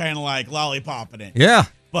just kind of like lollipopping it. Yeah.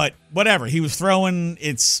 But whatever. He was throwing,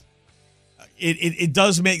 it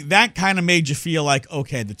does make, that kind of made you feel like,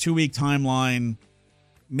 okay, the 2-week timeline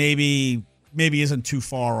maybe isn't too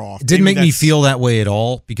far off. It didn't make me feel that way at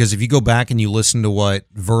all, because if you go back and you listen to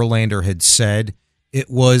what Verlander had said, it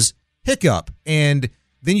was hiccup. And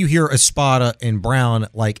then you hear Espada and Brown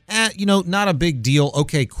like, not a big deal.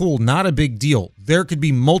 Okay, cool, not a big deal. There could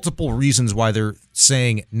be multiple reasons why they're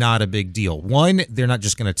saying not a big deal. One, they're not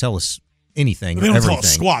just going to tell us anything. They don't everything. tell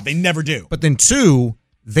us squat. They never do. But then 2,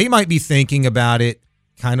 they might be thinking about it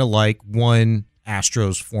kind of like one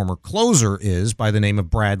Astros former closer is by the name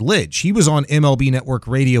of Brad Lidge. He was on MLB Network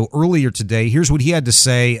Radio earlier today. Here's what he had to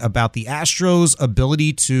say about the Astros'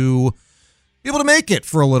 ability to be able to make it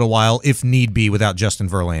for a little while, if need be, without Justin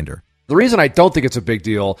Verlander. The reason I don't think it's a big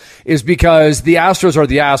deal is because the Astros are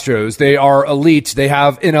the Astros. They are elite. They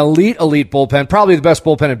have an elite bullpen, probably the best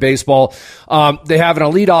bullpen in baseball. They have an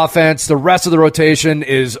elite offense. The rest of the rotation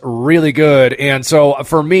is really good. And so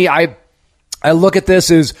for me, I look at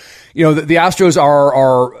this as, the Astros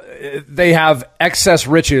they have excess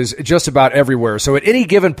riches just about everywhere. So at any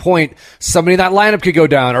given point, somebody in that lineup could go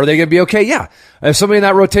down. Are they going to be okay? Yeah. If somebody in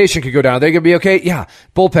that rotation could go down, are they going to be okay? Yeah.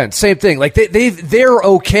 Bullpen, same thing. Like they're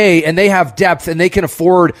okay, and they have depth, and they can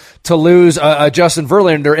afford to lose Justin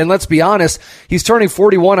Verlander. And let's be honest, he's turning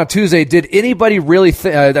 41 on Tuesday. Did anybody really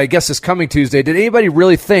I guess this coming Tuesday, did anybody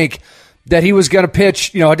really think that he was going to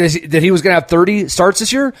pitch, that he was going to have 30 starts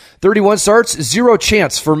this year? 31 starts? Zero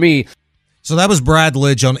chance for me. So that was Brad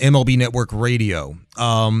Lidge on MLB Network Radio.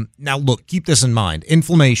 Now, look, keep this in mind.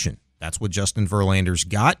 Inflammation. That's what Justin Verlander's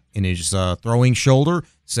got in his throwing shoulder.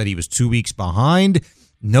 Said he was 2 weeks behind.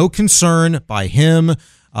 No concern by him,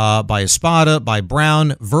 by Espada, by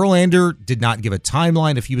Brown. Verlander did not give a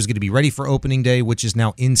timeline if he was going to be ready for opening day, which is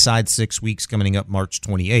now inside 6 weeks, coming up March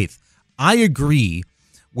 28th. I agree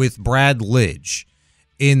with Brad Lidge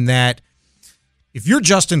in that if you're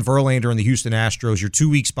Justin Verlander and the Houston Astros, you're 2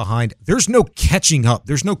 weeks behind. There's no catching up.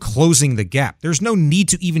 There's no closing the gap. There's no need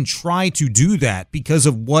to even try to do that because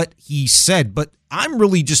of what he said. But I'm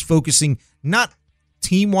really just focusing not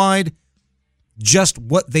team-wide, just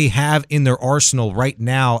what they have in their arsenal right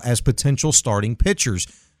now as potential starting pitchers.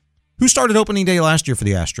 Who started opening day last year for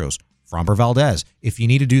the Astros? Framber Valdez. If you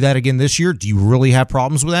need to do that again this year, do you really have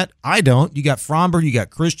problems with that? I don't. You got Framber, you got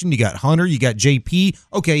Christian, you got Hunter, you got JP.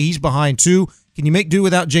 Okay, he's behind too. Can you make do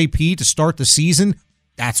without JP to start the season?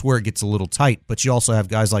 That's where it gets a little tight. But you also have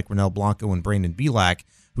guys like Ronel Blanco and Brandon Bielak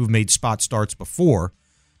who've made spot starts before.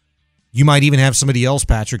 You might even have somebody else,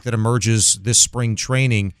 Patrick, that emerges this spring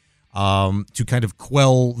training to kind of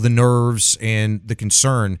quell the nerves and the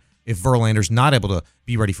concern if Verlander's not able to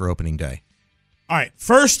be ready for opening day. All right.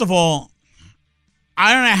 First of all,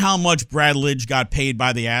 I don't know how much Brad Lidge got paid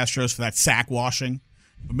by the Astros for that sack washing.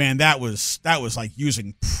 But man, that was like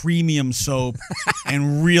using premium soap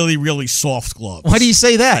and really, really soft gloves. Why do you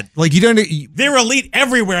say that? Like you don't. They're elite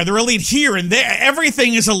everywhere. They're elite here and there.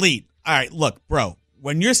 Everything is elite. All right, look, bro.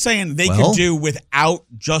 When you're saying they can do without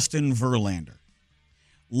Justin Verlander,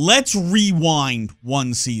 let's rewind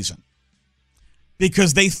one season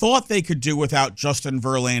because they thought they could do without Justin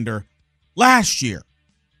Verlander last year,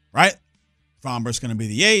 right? Framber's going to be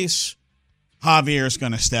the ace. Javier's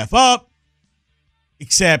going to step up.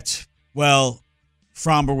 Except, well,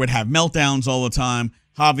 Framber would have meltdowns all the time.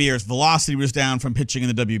 Javier's velocity was down from pitching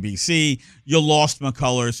in the WBC. You lost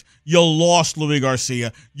McCullers. You lost Louis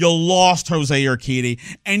Garcia. You lost Jose Urquidy.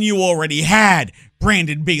 And you already had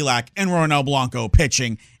Brandon Bielak and Ronel Blanco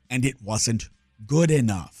pitching, and it wasn't good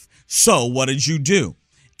enough. So what did you do?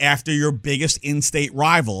 After your biggest in-state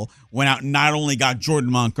rival went out and not only got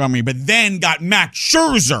Jordan Montgomery, but then got Max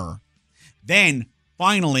Scherzer, then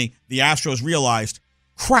finally the Astros realized,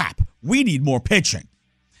 crap, we need more pitching.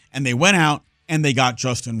 And they went out and they got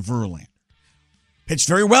Justin Verlander. Pitched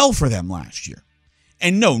very well for them last year.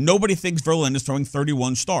 And no, nobody thinks Verlander's throwing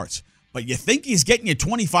 31 starts, but you think he's getting you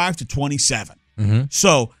 25 to 27. Mm-hmm.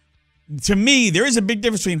 So to me, there is a big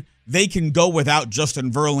difference between they can go without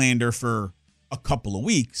Justin Verlander for a couple of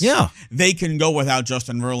weeks. Yeah. They can go without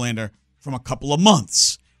Justin Verlander from a couple of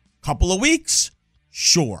months. Couple of weeks?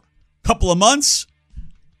 Sure. Couple of months?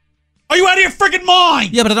 Are you out of your freaking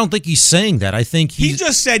mind? Yeah, but I don't think he's saying that. I think he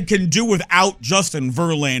just said can do without Justin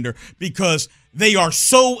Verlander because they are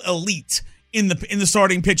so elite in the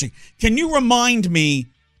starting pitching. Can you remind me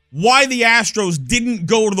why the Astros didn't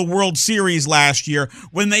go to the World Series last year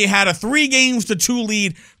when they had a 3-2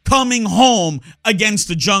 lead coming home against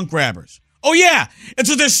the Junk Grabbers? Oh, yeah. And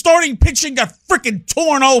so their starting pitching got freaking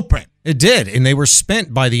torn open. It did, and they were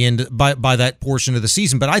spent by the end by that portion of the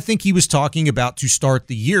season. But I think he was talking about to start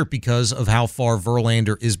the year because of how far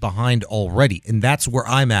Verlander is behind already, and that's where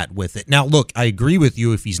I'm at with it. Now, look, I agree with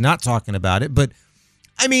you if he's not talking about it, but,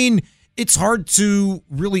 I mean, it's hard to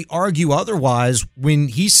really argue otherwise when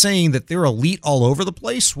he's saying that they're elite all over the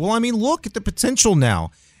place. Well, I mean, look at the potential now,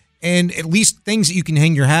 and at least things that you can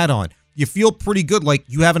hang your hat on. You feel pretty good, like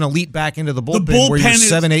you have an elite back into the bullpen where your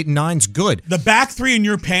 7, 8, and 9's good. The back three in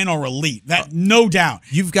your pen are elite, that no doubt.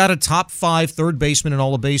 You've got a top 5 third baseman in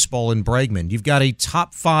all of baseball in Bregman. You've got a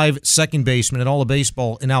top 5 second baseman in all of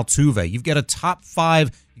baseball in Altuve. You've got a top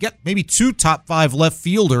 5, you got maybe 2 top 5 left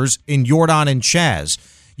fielders in Jordan and Chaz.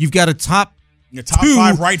 You've got a top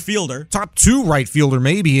 5 right fielder, top 2 right fielder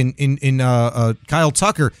maybe in Kyle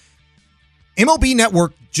Tucker. MLB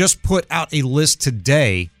Network just put out a list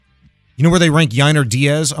today. You know where they rank Yainer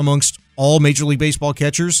Diaz amongst all Major League Baseball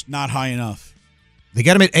catchers? Not high enough. They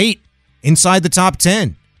got him at 8, inside the top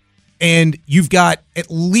 10. And you've got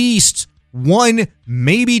at least one,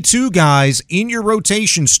 maybe two guys in your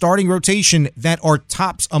rotation, starting rotation, that are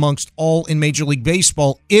tops amongst all in Major League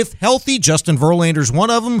Baseball. If healthy, Justin Verlander's one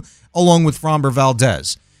of them, along with Framber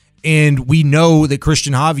Valdez. And we know that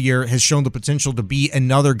Christian Javier has shown the potential to be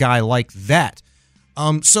another guy like that.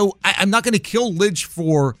 So I'm not going to kill Lidge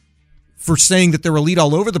for saying that they're elite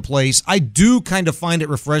all over the place. I do kind of find it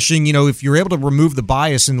refreshing, if you're able to remove the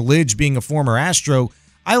bias in Lidge being a former Astro.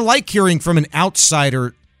 I like hearing from an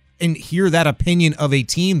outsider and hear that opinion of a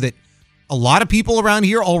team that a lot of people around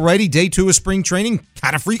here already, day two of spring training,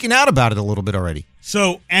 kind of freaking out about it a little bit already.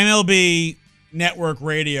 So MLB Network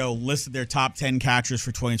Radio listed their top 10 catchers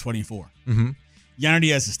for 2024. Mm-hmm. Yainer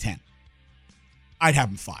Diaz is 10. I'd have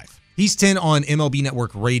him 5. He's 10 on MLB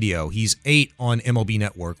Network Radio. He's 8 on MLB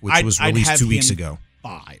Network, which was released 2 weeks ago.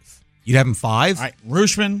 5. You'd have him 5? All right.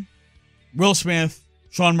 Rutschman, Will Smith,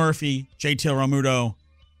 Sean Murphy, JT Realmuto,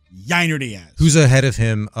 Yainer Diaz. Who's ahead of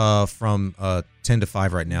him from 10 to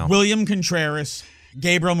 5 right now? William Contreras,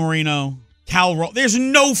 Gabriel Moreno, Cal Roll. There's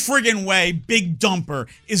no friggin' way Big Dumper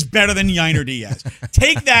is better than Yainer Diaz.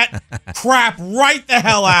 Take that crap right the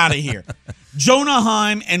hell out of here. Jonah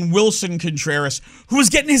Heim and Wilson Contreras, who was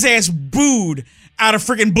getting his ass booed out of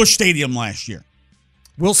friggin' Busch Stadium last year.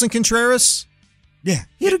 Wilson Contreras? Yeah.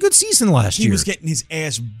 He had a good season last year. He was getting his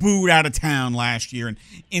ass booed out of town last year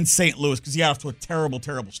in St. Louis because he got off to a terrible,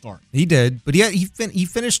 terrible start. He did, but he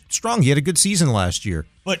finished strong. He had a good season last year.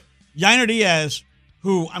 But Yainer Diaz,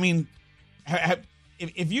 who, I mean,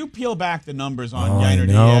 if you peel back the numbers on Yainer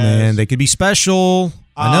Diaz. No, man, they could be special.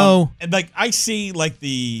 I know. And I see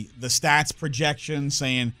the stats projection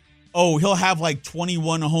saying, oh, he'll have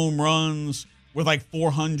 21 home runs with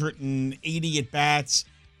 480 at bats.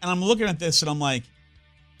 And I'm looking at this and I'm like,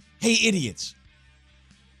 hey, idiots.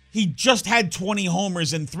 He just had 20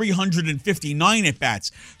 homers and 359 at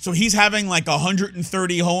bats. So he's having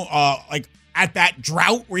 130 at bat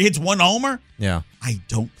drought where he hits one homer? Yeah. I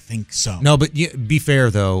don't think so. No, but be fair,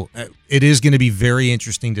 though. It is going to be very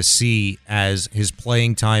interesting to see as his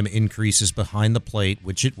playing time increases behind the plate,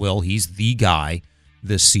 which it will. He's the guy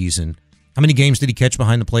this season. How many games did he catch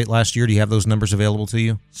behind the plate last year? Do you have those numbers available to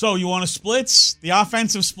you? So you want splits, the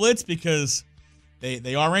offensive splits, because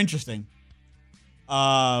they are interesting.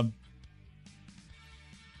 As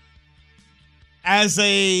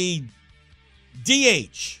a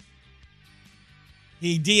DH,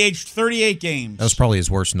 he DH'd 38 games. That was probably his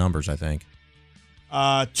worst numbers, I think.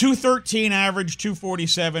 213 average,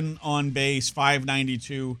 247 on base,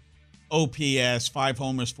 592 OPS, 5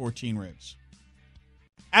 homers, 14 ribs.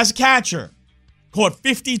 As a catcher, caught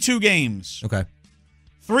 52 games. Okay.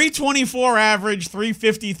 324 average,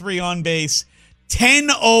 353 on base,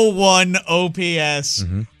 1001 OPS,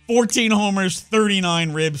 14 homers,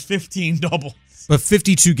 39 ribs, 15 doubles. But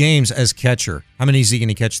 52 games as catcher. How many is he going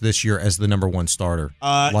to catch this year as the number one starter?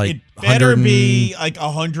 It better be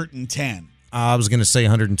 110. I was going to say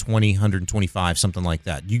 120, 125, something like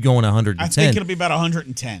that. You going 110. I think it'll be about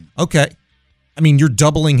 110. Okay. I mean, you're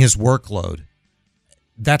doubling his workload.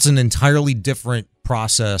 That's an entirely different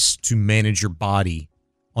process to manage your body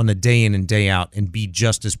on a day in and day out and be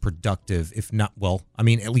just as productive, if not,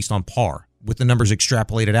 at least on par with the numbers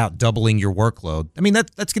extrapolated out, doubling your workload. I mean,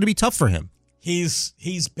 that's going to be tough for him. He's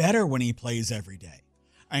better when he plays every day.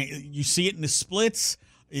 You see it in the splits.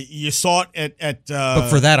 You saw it at but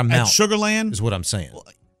for that amount, at Sugarland is what I'm saying.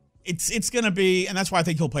 It's going to be, and that's why I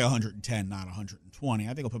think he'll play 110, not 120. I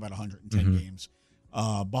think he'll play about 110 games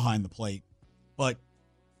behind the plate. But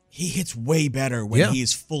he hits way better when he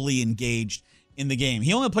is fully engaged in the game.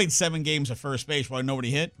 He only played 7 games at first base while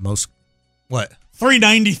nobody hit. What?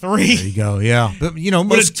 393. There you go. Yeah, but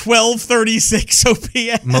most 1236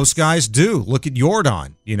 OPS. Most guys do. Look at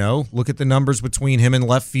Jordan. Look at the numbers between him and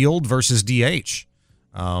left field versus DH.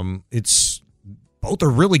 It's both are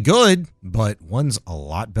really good, but one's a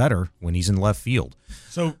lot better when he's in left field.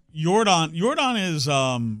 So Jordan is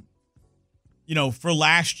for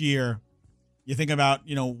last year. You think about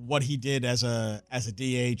what he did as a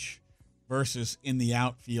DH versus in the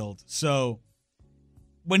outfield. So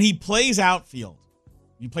when he plays outfield,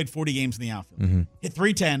 he played 40 games in the outfield. Hit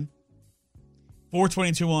 310,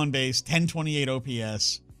 422 on base, 1028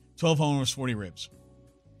 OPS, 12 homers, 40 ribs.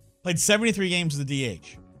 Played 73 games as the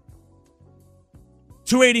DH.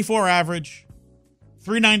 284 average,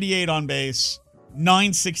 398 on base,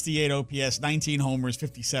 968 OPS, 19 homers,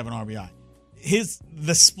 57 RBI.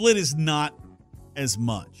 The split is not as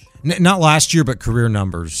much. Not last year, but career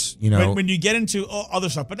numbers, When you get into other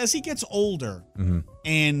stuff. But as he gets older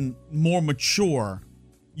and more mature,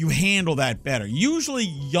 you handle that better. Usually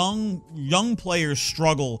young players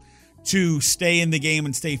struggle to stay in the game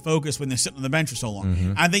and stay focused when they're sitting on the bench for so long.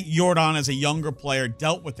 Mm-hmm. I think Jordan, as a younger player,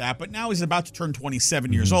 dealt with that, but now he's about to turn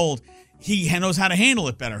 27 years old. He knows how to handle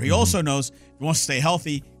it better. He also knows if he wants to stay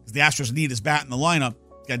healthy, because the Astros need his bat in the lineup,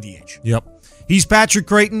 he's got DH. Yep. He's Patrick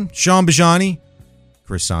Creighton, Shaun Bijani,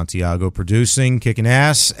 Chris Santiago producing, kicking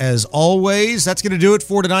ass as always. That's going to do it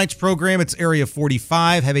for tonight's program. It's Area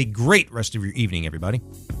 45. Have a great rest of your evening, everybody.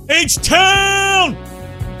 H-Town!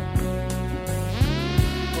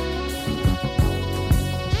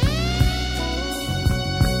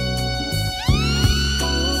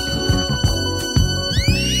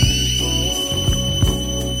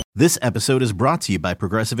 This episode is brought to you by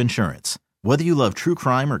Progressive Insurance. Whether you love true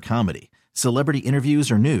crime or comedy, celebrity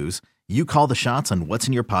interviews or news, you call the shots on what's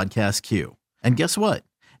in your podcast queue. And guess what?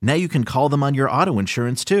 Now you can call them on your auto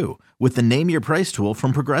insurance too with the Name Your Price tool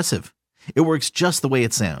from Progressive. It works just the way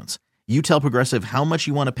it sounds. You tell Progressive how much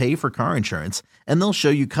you want to pay for car insurance, and they'll show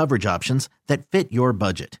you coverage options that fit your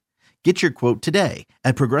budget. Get your quote today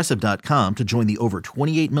at Progressive.com to join the over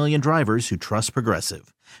 28 million drivers who trust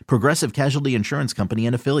Progressive. Progressive Casualty Insurance Company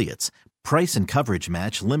and Affiliates. Price and coverage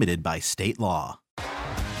match limited by state law.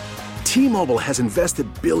 T-Mobile has invested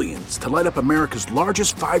billions to light up America's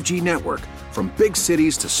largest 5G network, from big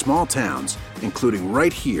cities to small towns, including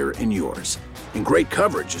right here in yours. And great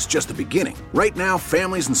coverage is just the beginning. Right now,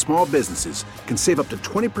 families and small businesses can save up to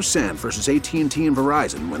 20% versus AT&T and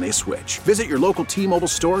Verizon when they switch. Visit your local T-Mobile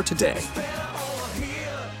store today.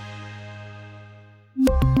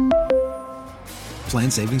 Plan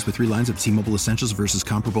savings with 3 lines of T-Mobile Essentials versus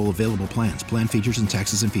comparable available plans. Plan features and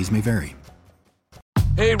taxes and fees may vary.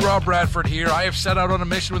 Hey, Rob Bradford here. I have set out on a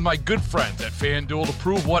mission with my good friends at FanDuel to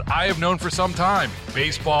prove what I have known for some time.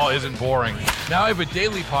 Baseball isn't boring. Now I have a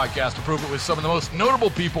daily podcast to prove it with some of the most notable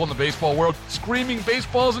people in the baseball world, screaming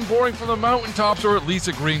baseball isn't boring from the mountaintops, or at least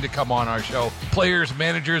agreeing to come on our show. Players,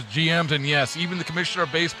 managers, GMs, and yes, even the commissioner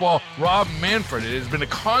of baseball, Rob Manfred. It has been a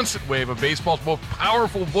constant wave of baseball's most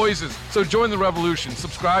powerful voices. So join the revolution.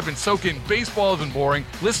 Subscribe and soak in Baseball Isn't Boring.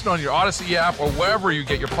 Listen on your Odyssey app or wherever you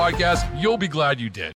get your podcasts. You'll be glad you did.